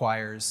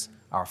requires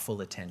our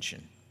full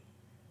attention.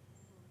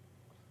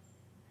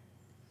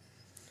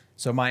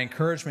 So my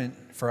encouragement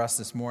for us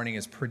this morning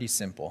is pretty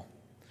simple,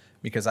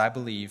 because I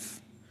believe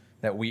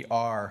that we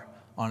are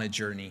on a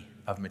journey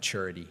of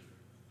maturity.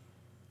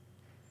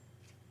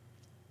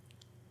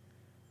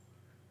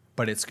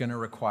 But it's going to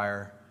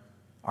require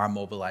our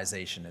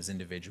mobilization as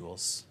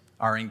individuals,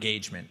 our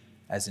engagement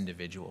as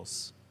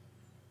individuals.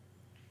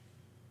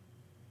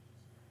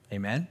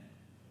 Amen?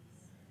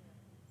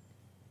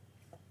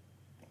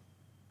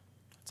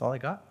 That's all I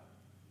got.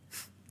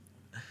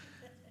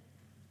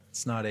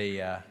 It's not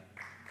a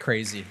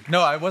crazy.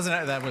 No, I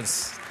wasn't. That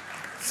was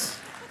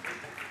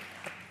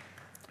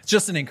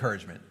just an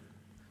encouragement.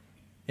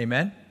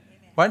 Amen?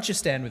 Why don't you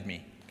stand with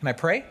me? Can I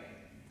pray?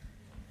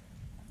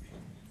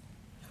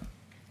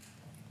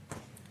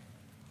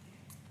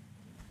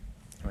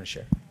 You want to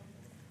share?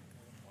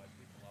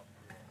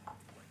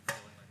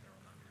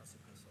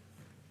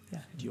 Yeah,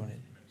 do you want to?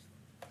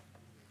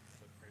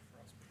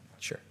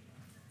 Sure.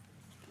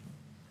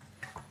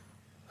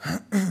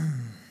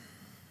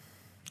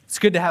 It's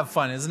good to have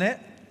fun, isn't it?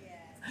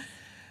 I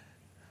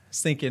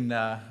was thinking,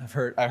 I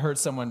heard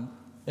someone,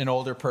 an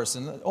older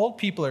person, old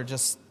people are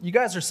just, you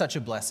guys are such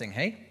a blessing,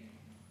 hey?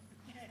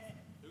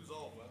 Who's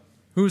old?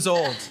 Who's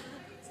old?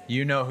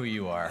 You know who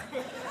you are.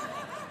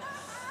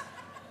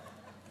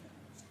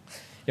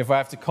 If I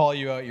have to call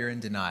you out, you're in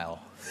denial.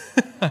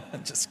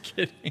 Just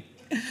kidding.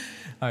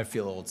 I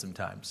feel old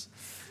sometimes.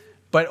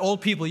 But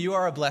old people, you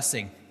are a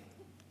blessing.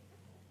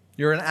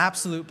 You're an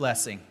absolute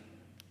blessing.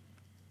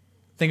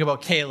 Think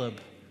about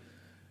Caleb.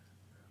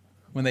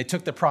 When they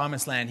took the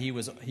promised land, he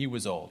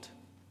was old.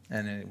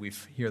 And we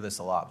hear this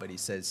a lot, but he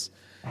says,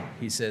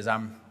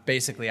 I'm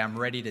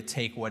ready to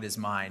take what is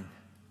mine.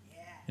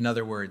 In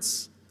other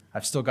words,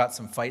 I've still got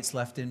some fights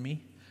left in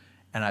me,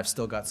 and I've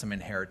still got some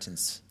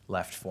inheritance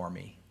left for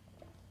me.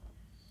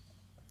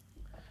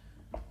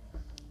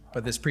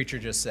 But this preacher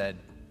just said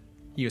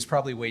he was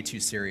probably way too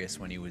serious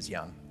when he was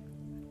young.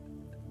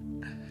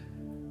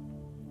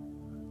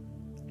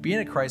 Being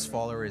a Christ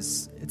follower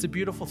it's a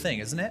beautiful thing,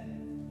 isn't it?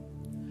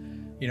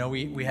 You know,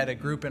 we had a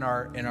group in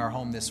our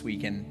home this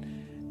week,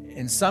 and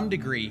in some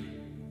degree,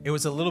 it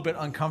was a little bit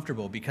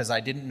uncomfortable because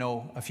I didn't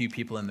know a few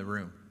people in the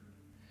room.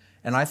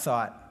 And I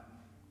thought,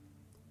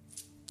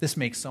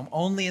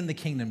 only in the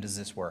kingdom does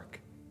this work.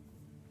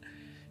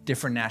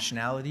 Different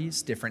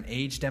nationalities, different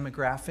age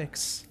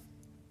demographics,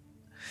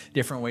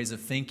 different ways of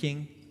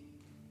thinking.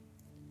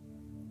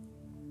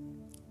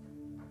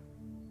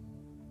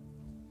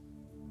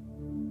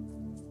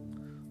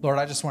 Lord,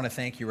 I just want to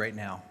thank you right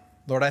now.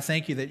 Lord, I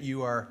thank you that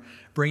you are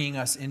bringing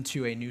us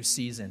into a new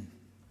season.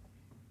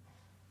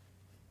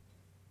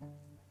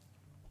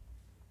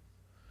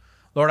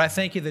 Lord, I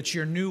thank you that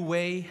your new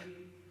way,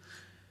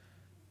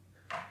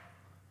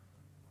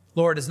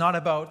 Lord, is not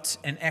about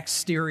an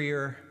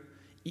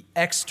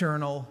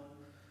external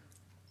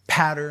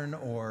pattern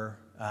or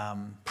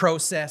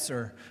process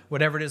or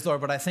whatever it is,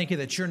 Lord, but I thank you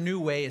that your new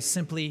way is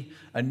simply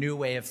a new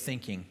way of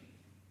thinking.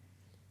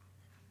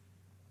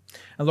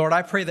 And Lord,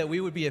 I pray that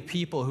we would be a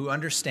people who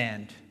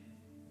understand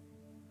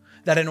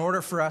that in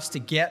order for us to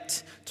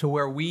get to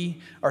where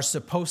we are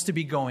supposed to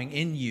be going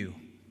in you,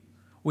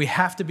 we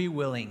have to be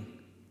willing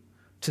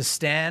to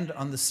stand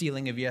on the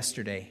ceiling of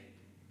yesterday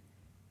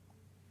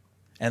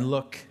and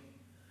look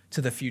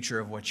to the future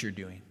of what you're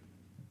doing.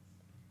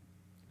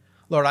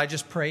 Lord, I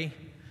just pray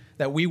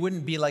that we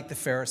wouldn't be like the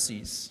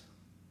Pharisees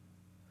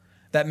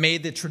that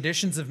made the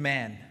traditions of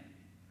man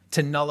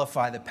to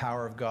nullify the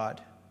power of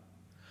God.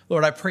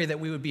 Lord, I pray that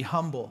we would be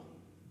humble.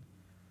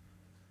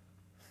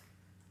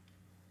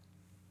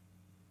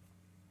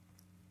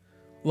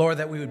 Lord,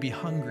 that we would be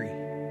hungry.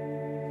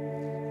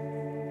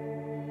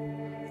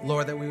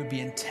 Lord, that we would be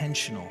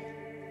intentional.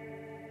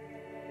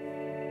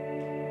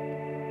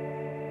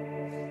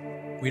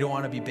 We don't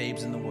want to be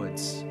babes in the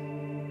woods.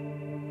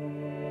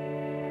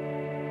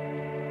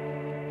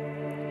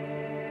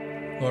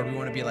 Lord, we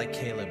want to be like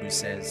Caleb who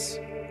says,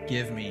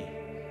 give me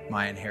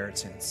my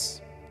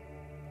inheritance.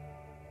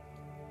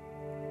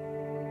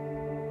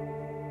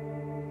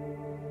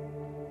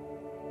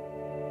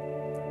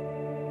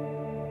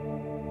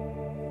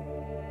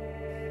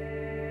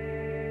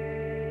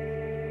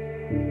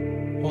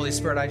 Holy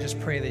Spirit, I just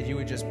pray that you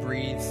would just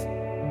breathe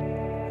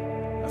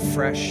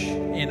afresh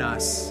in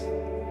us.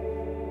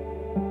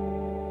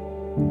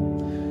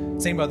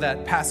 Think about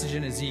that passage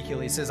in Ezekiel.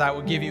 He says, I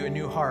will give you a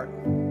new heart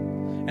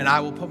and I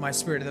will put my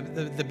spirit.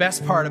 The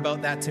best part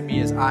about that to me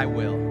is I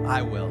will.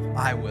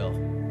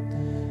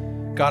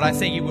 God, I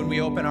thank you when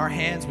we open our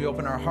hands, we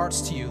open our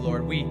hearts to you,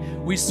 Lord.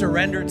 We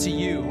surrender to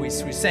you. We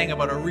sang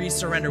about a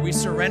re-surrender. We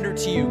surrender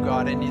to you,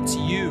 God, and it's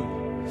you.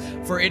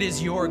 For it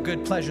is your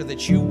good pleasure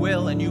that you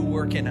will and you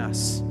work in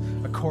us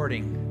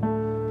according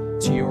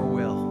to your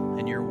will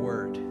and your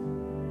word.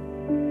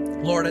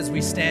 Lord, as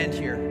we stand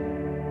here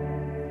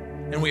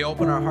and we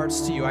open our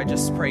hearts to you, I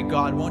just pray,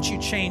 God, won't you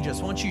change us?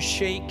 Won't you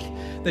shake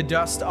the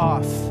dust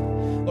off?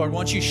 Lord,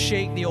 won't you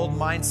shake the old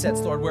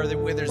mindsets, Lord, where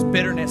there's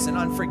bitterness and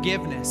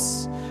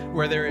unforgiveness,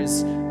 where there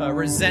is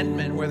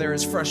resentment, where there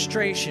is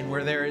frustration,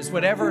 where there is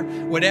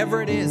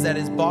whatever it is that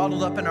is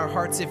bottled up in our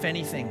hearts, if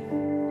anything.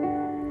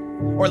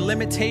 Or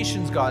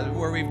limitations, God,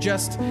 where we've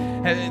just,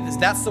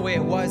 that's the way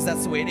it was,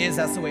 that's the way it is,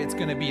 that's the way it's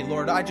going to be.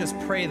 Lord, I just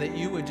pray that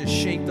you would just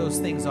shake those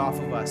things off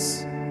of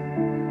us.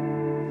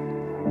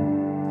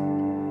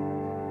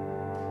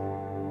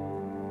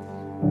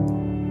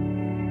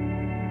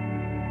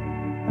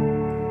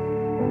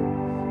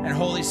 And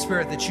Holy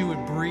Spirit, that you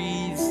would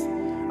breathe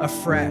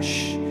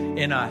afresh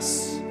in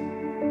us.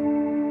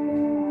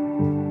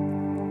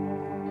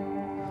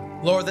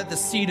 Lord, that the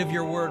seed of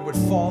your word would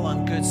fall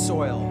on good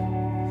soil.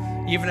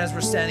 Even as we're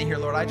standing here,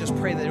 Lord, I just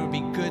pray that it would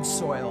be good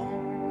soil,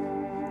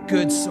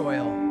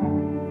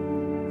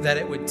 that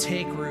it would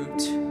take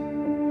root,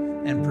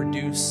 and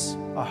produce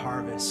a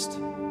harvest.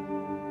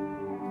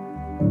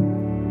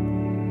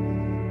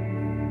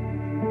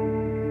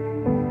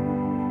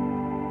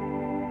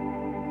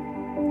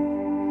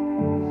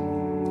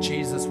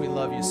 Jesus, we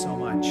love you so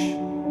much.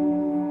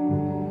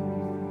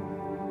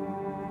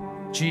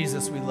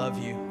 Jesus, we love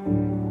you.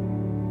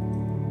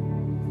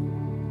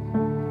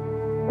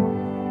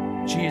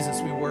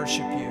 Jesus, we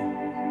worship you.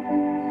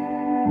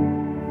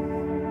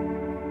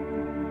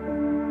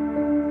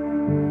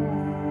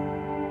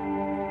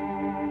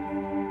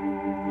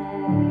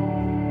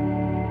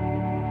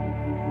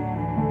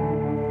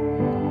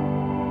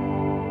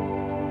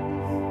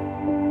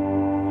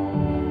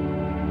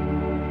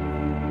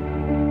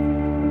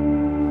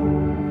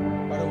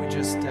 Why don't we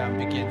just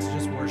begin to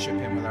just worship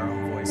him with our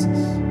own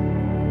voices?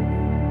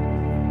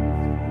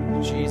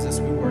 Jesus,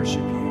 we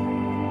worship you.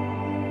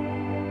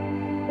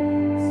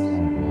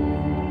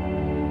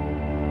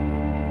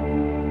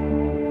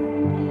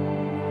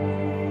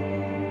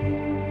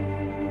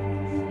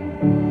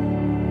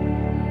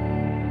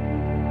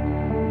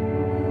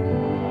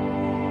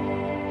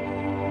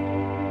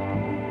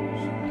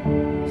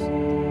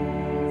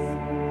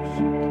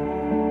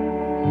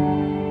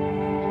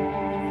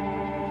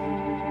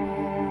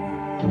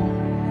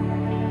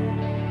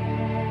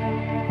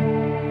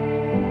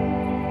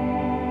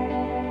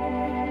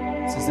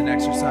 This is an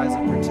exercise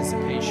of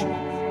participation.